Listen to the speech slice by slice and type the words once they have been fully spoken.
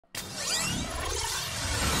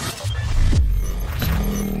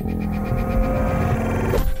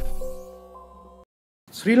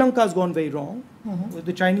Sri Lanka has gone very wrong.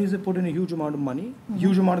 The Chinese have put in a huge amount of money.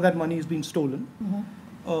 Huge amount of that money has been stolen.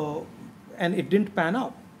 And it didn't pan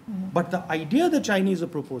out. But the idea the Chinese are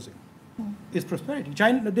proposing is prosperity.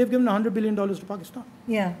 China, they've given $100 billion to Pakistan.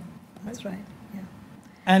 Yeah, that's right. Yeah.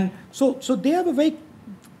 And so they have a very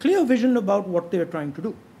clear vision about what they're trying to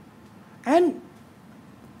do. And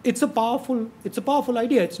it's a powerful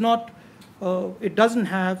idea. It's not,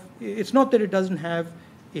 it's not that it doesn't have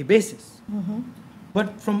a basis.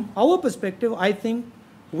 But from our perspective, I think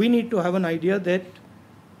we need to have an idea that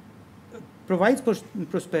provides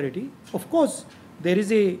prosperity. Of course, there is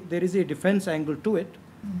a defense angle to it,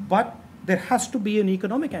 but there has to be an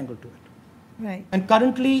economic angle to it. Right. And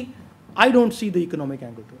currently, I don't see the economic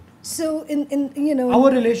angle to it. So in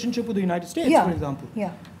Our relationship with the United States, for example,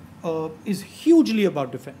 is hugely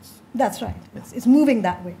about defense. That's right. It's moving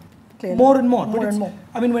that way. Clearly. More and more. More and more.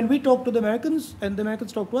 I mean, when we talk to the Americans and the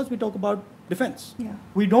Americans talk to us, we talk about defense. Yeah.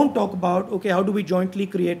 We don't talk about, okay, how do we jointly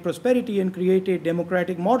create prosperity and create a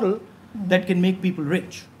democratic model that can make people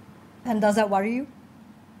rich. And does that worry you?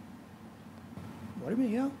 Worry me,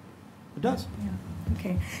 yeah. It does. Yeah.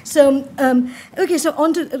 Okay. So so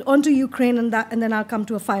onto Ukraine, and then I'll come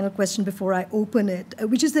to a final question before I open it,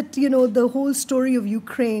 which is that the whole story of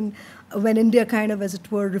Ukraine, when India kind of, as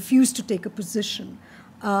it were, refused to take a position,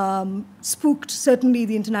 spooked certainly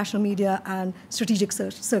the international media and strategic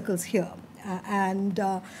circles here.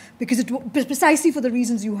 Because precisely for the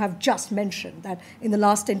reasons you have just mentioned, that in the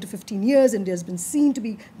last 10 to 15 years, India has been seen to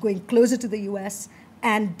be going closer to the US,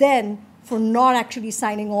 and then for not actually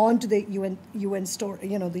signing on to the UN story,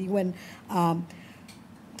 the UN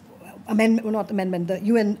amendment, well, not amendment, the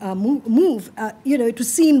UN move, it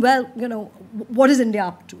was seen, well, what is India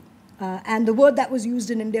up to? And the word that was used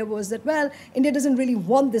in India was that, well, India doesn't really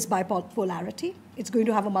want this bipolarity. It's going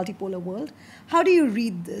to have a multipolar world. How do you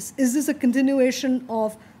read this? Is this a continuation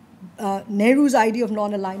of Nehru's idea of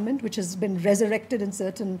non-alignment, which has been resurrected in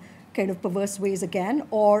certain kind of perverse ways again?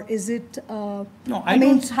 Or is it... no, I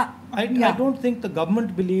don't think the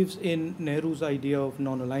government believes in Nehru's idea of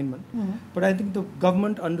non-alignment. But I think the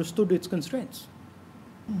government understood its constraints.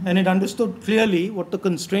 And it understood clearly what the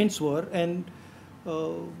constraints were. And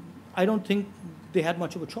I don't think they had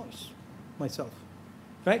much of a choice, myself,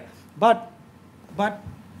 right? But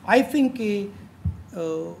I think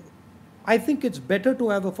it's better to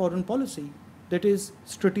have a foreign policy that is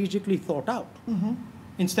strategically thought out,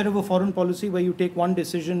 instead of a foreign policy where you take one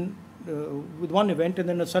decision with one event and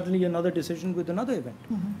then suddenly another decision with another event,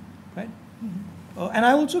 right? And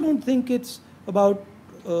I also don't think it's about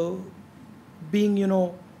being,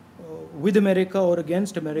 with America or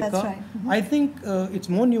against America. That's right. I think it's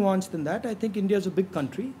more nuanced than that. I think India is a big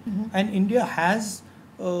country, and India has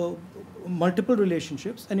multiple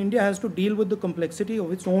relationships, and India has to deal with the complexity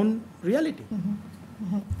of its own reality.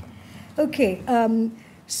 Okay,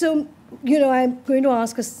 so I'm going to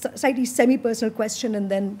ask a slightly semi-personal question, and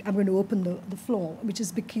then I'm going to open the floor, which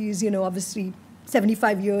is because obviously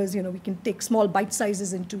 75 years, we can take small bite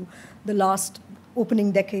sizes into the last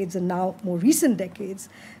opening decades and now more recent decades.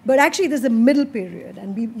 But actually there's a middle period,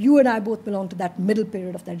 and you and I both belong to that middle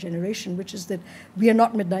period of that generation, which is that we are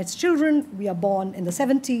not Midnight's children. We are born in the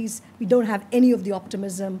 70s. We don't have any of the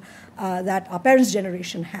optimism that our parents'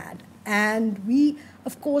 generation had. And we,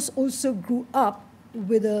 of course, also grew up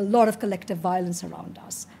with a lot of collective violence around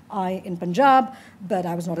us. I in Punjab, but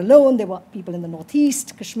I was not alone. There were people in the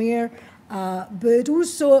Northeast, Kashmir, but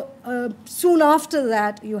also soon after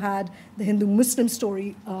that, you had the Hindu-Muslim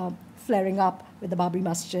story flaring up with the Babri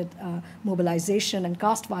Masjid mobilization and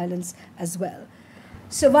caste violence as well.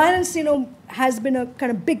 So violence, has been a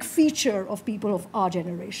kind of big feature of people of our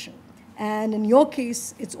generation. And in your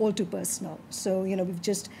case, it's all too personal. So, we've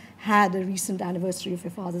just had a recent anniversary of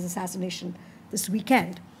your father's assassination this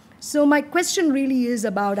weekend. So my question really is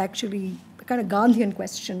about actually a kind of Gandhian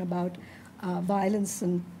question about violence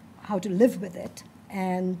and how to live with it.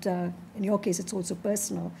 And in your case, it's also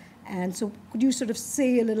personal. And so could you sort of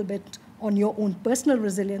say a little bit on your own personal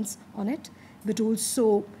resilience on it, but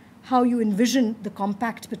also how you envision the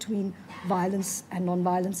compact between violence and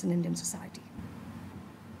non-violence in Indian society?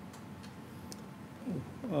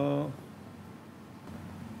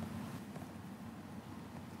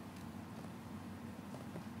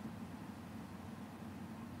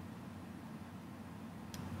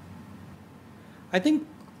 I think,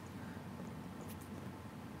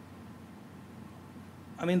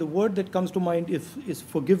 the word that comes to mind is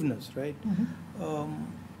forgiveness, right?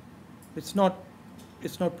 It's not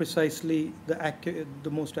precisely the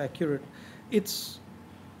most accurate. It's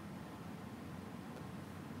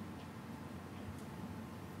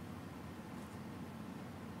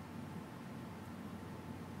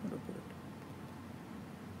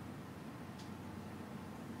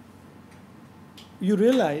you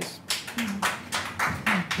realize,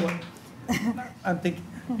 well, I'm thinking,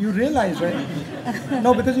 you realize, right?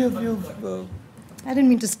 No, because you've I didn't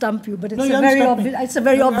mean to stump you, but it's no, it's a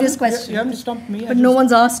very obvious question. You haven't stumped me. But no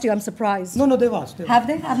one's asked you. I'm surprised. No, they've asked. Have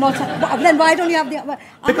they? I've not. Then why don't you have the?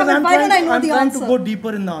 Because why don't I know the answer? I'm trying to go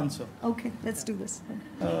deeper in the answer. Okay, let's do this.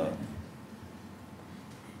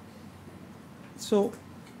 So,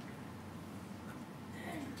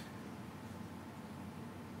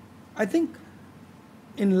 I think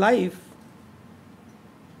in life,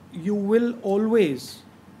 you will always,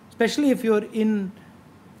 especially if you're in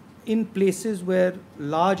places where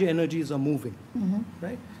large energies are moving,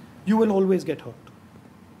 right? You will always get hurt.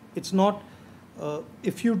 It's not,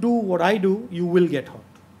 if you do what I do, you will get hurt.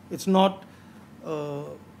 It's not a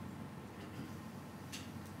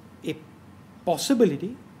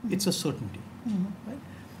possibility, it's a certainty, right?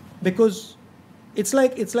 Because it's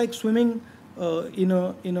like swimming in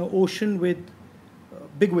an ocean with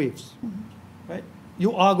big waves, right?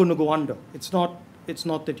 You are going to go under. It's not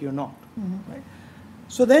that you're not, right?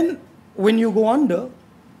 So then, when you go under,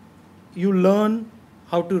 you learn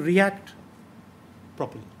how to react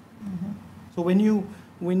properly. So when you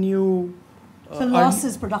so loss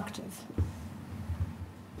is productive.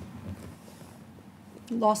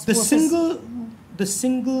 Loss. The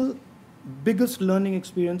single biggest learning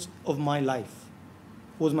experience of my life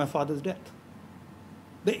was my father's death.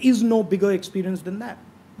 There is no bigger experience than that.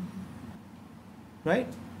 Right?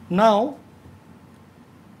 Now,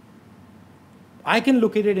 I can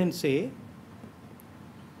look at it and say,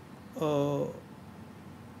 the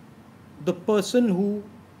person who,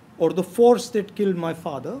 or the force that killed my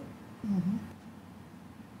father,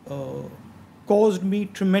 caused me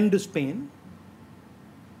tremendous pain.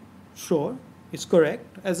 Sure, it's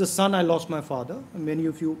correct. As a son, I lost my father, and many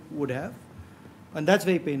of you would have, and that's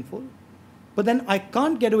very painful. But then I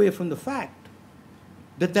can't get away from the fact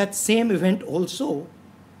that that same event also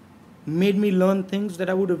made me learn things that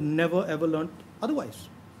I would have never ever learned otherwise.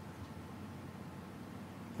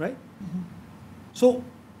 Right? So,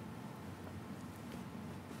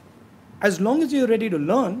 as long as you're ready to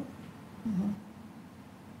learn,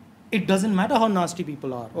 it doesn't matter how nasty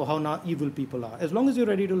people are or how evil people are, as long as you're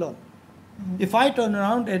ready to learn. If I turn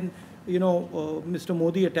around and, Mr.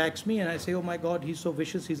 Modi attacks me and I say, oh my God, he's so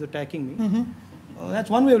vicious, he's attacking me. That's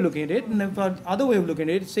one way of looking at it. And the other way of looking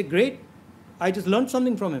at it is say, great, I just learned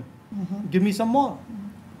something from him. Give me some more.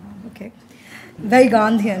 Okay. Very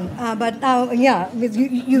Gandhian. But now, yeah.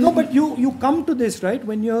 No, but you come to this, right?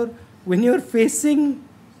 When you're facing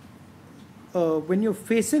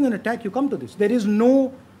an attack, you come to this. There is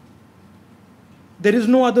no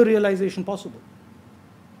other realization possible.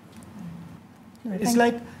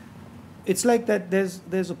 It's like that.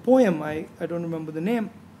 There's a poem. I don't remember the name.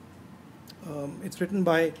 It's written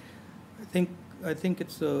by, I think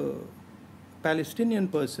it's a Palestinian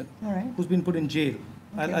person who's been put in jail.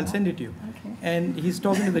 Okay, I'll send it to you. Okay. And he's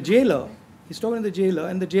talking to the jailer.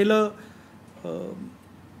 And the jailer,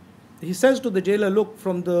 he says to the jailer, look,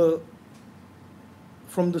 from the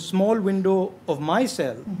small window of my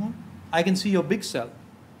cell, I can see your big cell.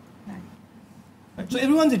 Right? So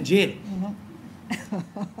everyone's in jail.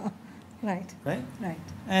 Right.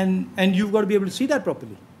 And you've got to be able to see that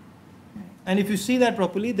properly. Right. And if you see that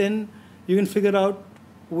properly, then you can figure out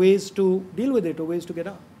ways to deal with it or ways to get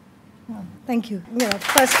out. Well, thank you.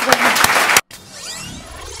 First.